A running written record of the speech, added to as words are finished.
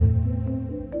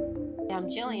I'm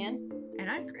Jillian.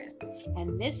 And I'm Chris.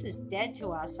 And this is Dead to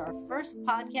Us, our first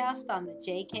podcast on the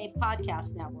JK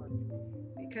Podcast Network.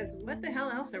 Because what the hell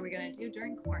else are we going to do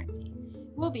during quarantine?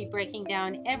 We'll be breaking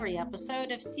down every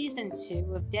episode of Season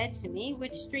 2 of Dead to Me,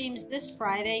 which streams this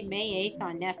Friday, May 8th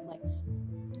on Netflix.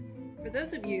 For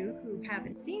those of you who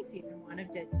haven't seen Season 1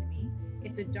 of Dead to Me,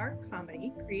 it's a dark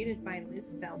comedy created by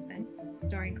Liz Feldman,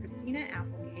 starring Christina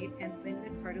Applegate and Linda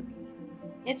Cardellini.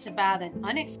 It's about an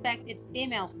unexpected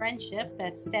female friendship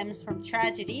that stems from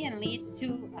tragedy and leads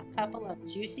to a couple of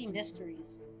juicy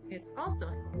mysteries. It's also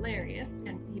hilarious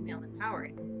and female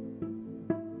empowering.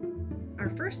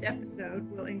 Our first episode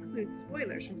will include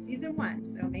spoilers from Season 1,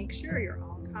 so make sure you're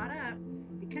all caught up.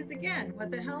 Because again,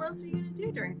 what the hell else are you going to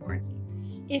do during quarantine?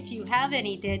 If you have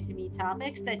any Dead to Me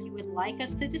topics that you would like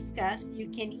us to discuss, you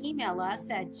can email us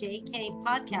at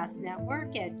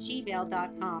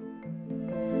jkpodcastnetwork@gmail.com.